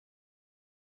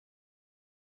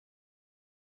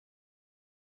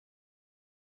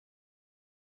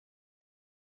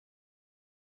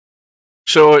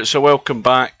So welcome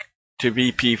back to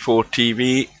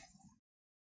VP4TV.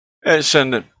 It's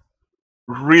a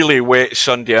really wet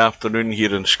Sunday afternoon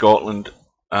here in Scotland,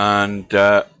 and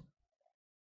this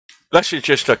is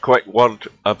just a quick word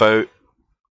about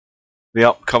the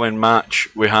upcoming match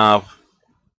we have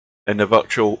in the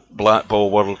Virtual Black Ball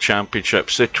World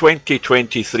Championships, the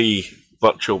 2023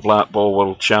 Virtual Black Ball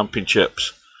World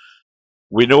Championships.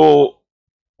 We know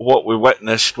what we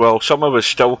witnessed. Well, some of us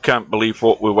still can't believe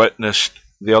what we witnessed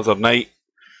the other night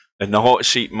in the hot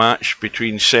seat match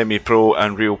between Semi-Pro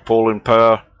and Real Poland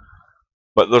Power.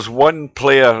 But there's one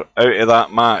player out of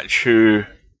that match who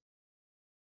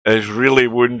is really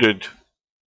wounded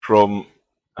from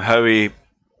how he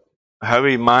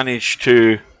managed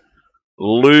to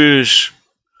lose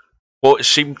what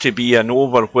seemed to be an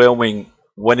overwhelming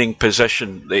winning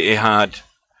position that he had.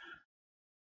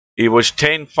 He was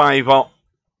 10-5 up.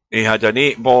 He had an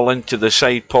 8 ball into the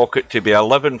side pocket to be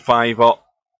 11-5 up.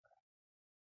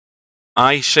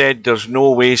 I said there's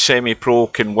no way Semi-Pro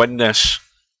can win this.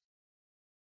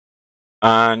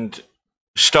 And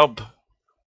Stub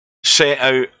set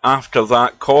out after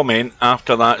that comment,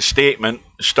 after that statement,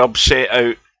 Stub set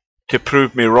out to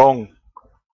prove me wrong.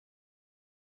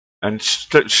 And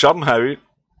somehow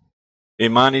he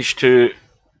managed to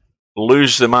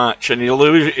lose the match. And he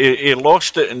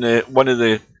lost it in one of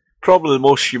the probably the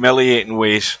most humiliating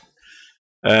ways.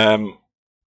 He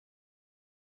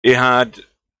had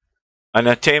an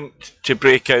attempt to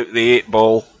break out the 8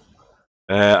 ball.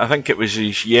 I think it was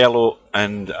his yellow,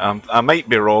 and I might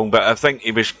be wrong, but I think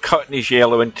he was cutting his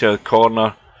yellow into a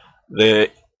corner. There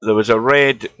was a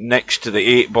red next to the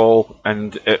 8 ball,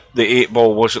 and the 8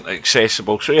 ball wasn't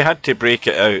accessible, so he had to break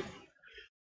it out.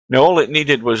 Now, all it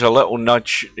needed was a little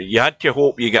nudge. You had to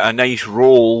hope you get a nice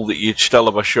roll that you'd still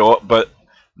have a shot, but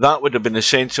that would have been a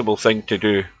sensible thing to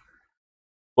do.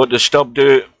 What does Stub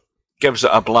do? Gives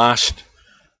it a blast.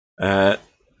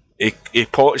 He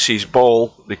pots his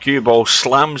ball. The cue ball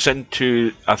slams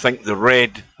into, I think, the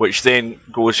red, which then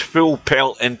goes full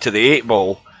pelt into the 8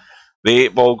 ball. The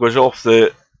 8 ball goes off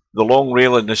the long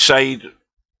rail on the side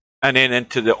and then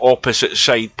into the opposite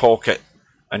side pocket.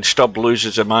 And Stub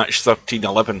loses the match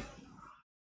 13-11.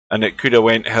 And it could have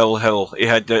went hill. He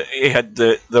had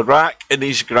the rack in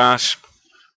his grasp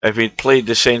if he'd played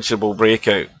the sensible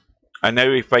breakout. And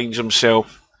now he finds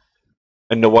himself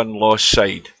in the one-loss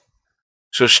side.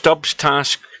 So Stub's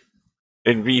task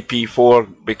in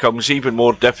VP4 becomes even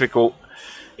more difficult.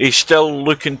 He's still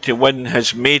looking to win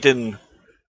his maiden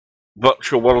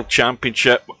Virtual World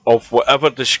Championship of whatever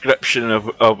description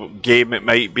of game it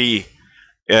might be.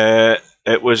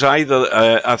 It was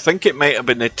either, I think it might have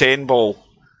been the 10 ball.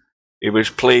 He was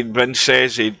playing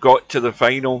Vinces. He'd got to the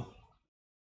final.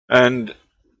 And,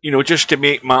 you know, just to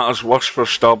make matters worse for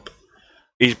Stub,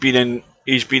 he's been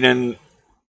in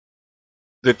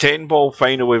the 10 ball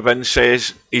final with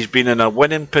Vinces. He's been in a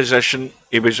winning position.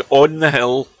 He was on the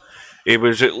hill. He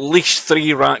was at least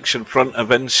 3 racks in front of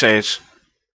Vinces.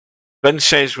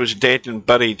 Vinces was dead and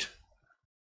buried.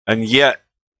 And yet,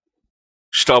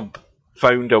 Stub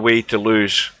found a way to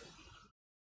lose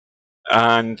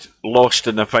and lost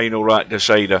in the final rack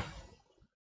decider.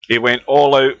 He went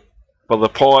all out for the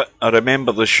pot. I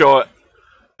remember the shot.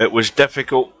 It was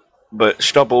difficult, but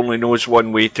Stub only knows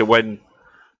one way to win,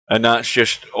 and that's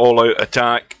just all out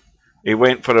attack. He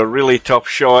went for a really tough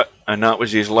shot, and that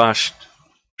was his last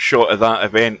shot of that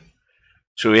event.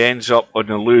 So he ends up on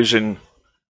the losing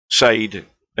side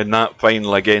in that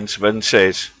final against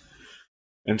Vinces.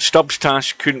 And Stub's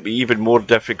task couldn't be even more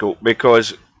difficult,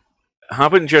 because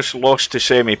having just lost to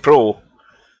Semi-Pro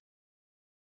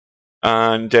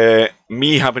and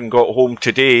me having got home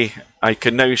today, I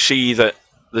can now see that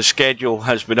the schedule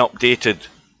has been updated.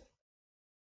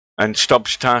 And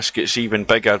Stub's task is even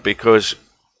bigger, because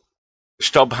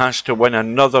Stub has to win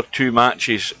another 2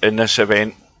 matches in this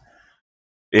event.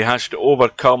 He has to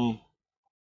overcome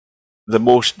the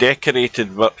most decorated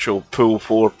Virtual Pool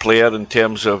 4 player in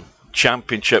terms of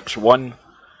championships won,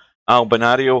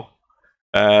 Albinario,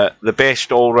 the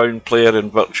best all-round player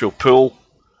in Virtual Pool.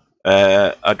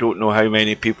 I don't know how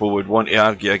many people would want to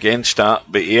argue against that,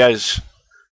 but he is.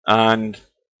 And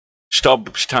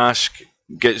Stub's task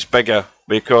gets bigger,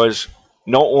 because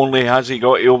not only has he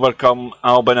got to overcome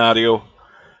Albinario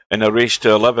in a race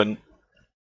to 11,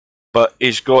 but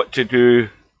he's got to do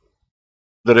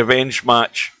the revenge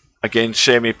match against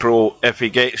Semi-Pro if he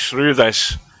gets through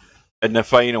this in the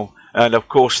final. And of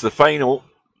course the final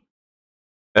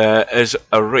is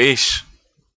a race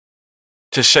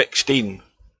to 16.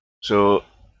 So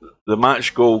the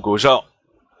match goal goes up.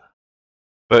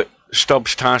 But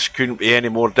Stub's task couldn't be any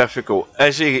more difficult.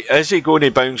 Is he going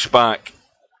to bounce back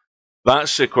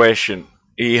That's the question.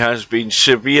 He has been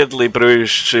severely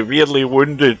bruised, severely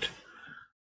wounded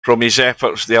from his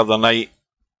efforts the other night.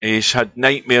 He's had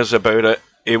nightmares about it.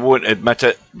 He won't admit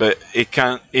it, but he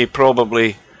can't. He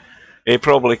probably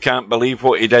can't believe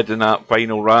what he did in that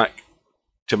final rack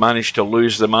to manage to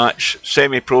lose the match.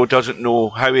 Semi-Pro doesn't know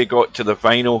how he got to the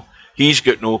final. He's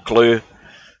got no clue.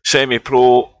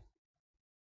 Semi-Pro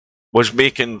was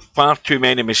making far too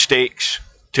many mistakes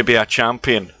to be a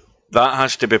champion. That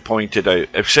has to be pointed out.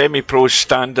 If Semi-Pro's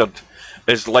standard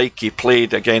is like he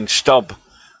played against Stub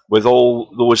with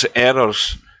all those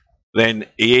errors, then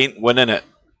he ain't winning it.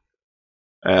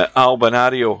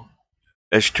 Albinario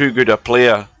is too good a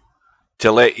player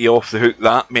to let you off the hook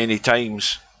that many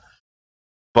times.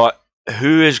 But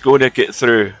who is going to get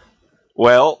through?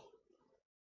 Well,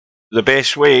 the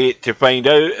best way to find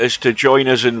out is to join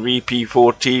us in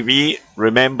VP4TV.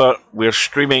 Remember, we're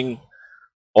streaming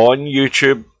on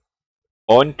YouTube,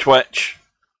 on Twitch,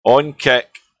 on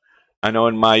Kick, and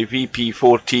on my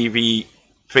VP4TV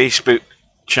Facebook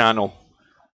channel.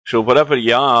 So wherever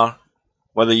you are,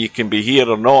 whether you can be here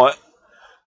or not,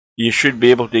 you should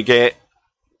be able to get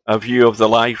a view of the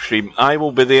live stream. I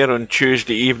will be there on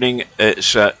Tuesday evening.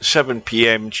 It's at 7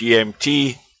 PM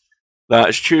GMT.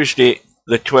 That's Tuesday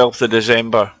the 12th of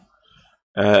December.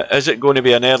 Is it going to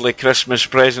be an early Christmas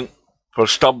present for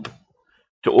Stub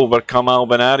to overcome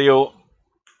Albinario?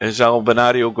 Is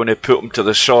Albinario going to put him to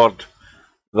the sword?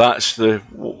 That's the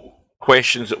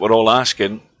questions that we're all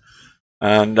asking,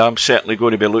 and I'm certainly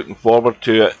going to be looking forward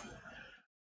to it.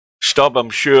 Stub,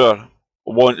 I'm sure,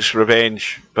 wants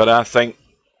revenge, but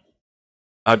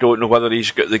I don't know whether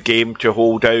he's got the game to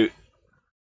hold out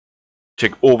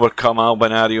to overcome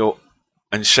Albinario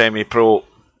and Semi-Pro.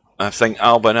 I think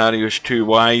Albinario's too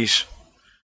wise.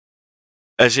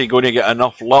 Is he going to get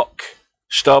enough luck,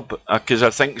 Stub? Because I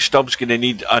think Stub's going to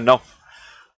need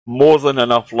more than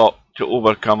enough luck to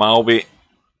overcome Albi.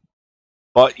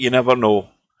 But you never know.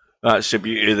 That's the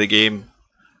beauty of the game.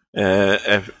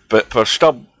 But for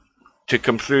Stub to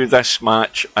come through this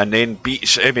match and then beat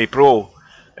Semi-Pro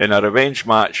in a revenge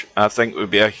match, I think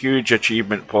would be a huge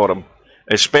achievement for him,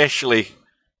 especially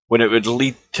when it would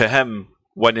lead to him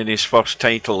winning his first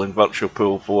title in Virtual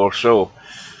Pool 4. So,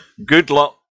 good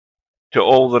luck to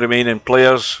all the remaining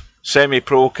players.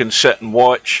 Semi-Pro can sit and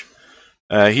watch.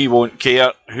 He won't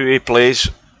care who he plays.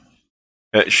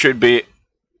 It should be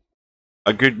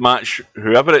a good match,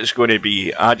 whoever it's going to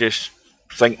be. I just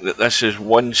think that this is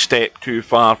one step too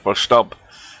far for Stub,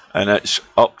 and it's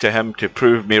up to him to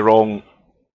prove me wrong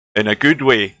in a good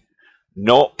way,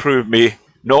 not prove me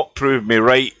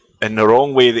right in the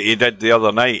wrong way that he did the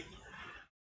other night.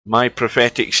 My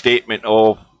prophetic statement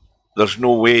of there's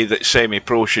no way that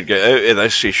Semi-Pro should get out of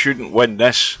this, he shouldn't win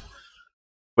this,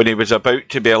 when he was about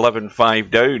to be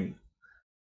 11-5 down.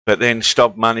 But then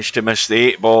Stub managed to miss the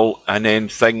 8 ball, and then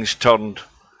things turned,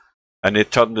 and they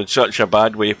turned in such a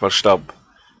bad way for Stub.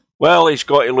 Well, he's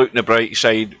got to look on the bright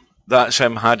side. That's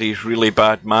him had his really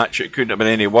bad match. It couldn't have been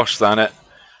any worse than it.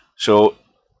 So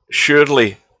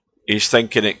surely he's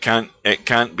thinking it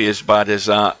can't be as bad as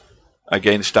that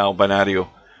against Albinario.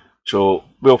 So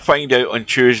we'll find out on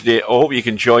Tuesday. I hope you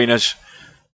can join us,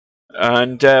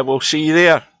 and we'll see you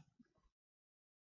there.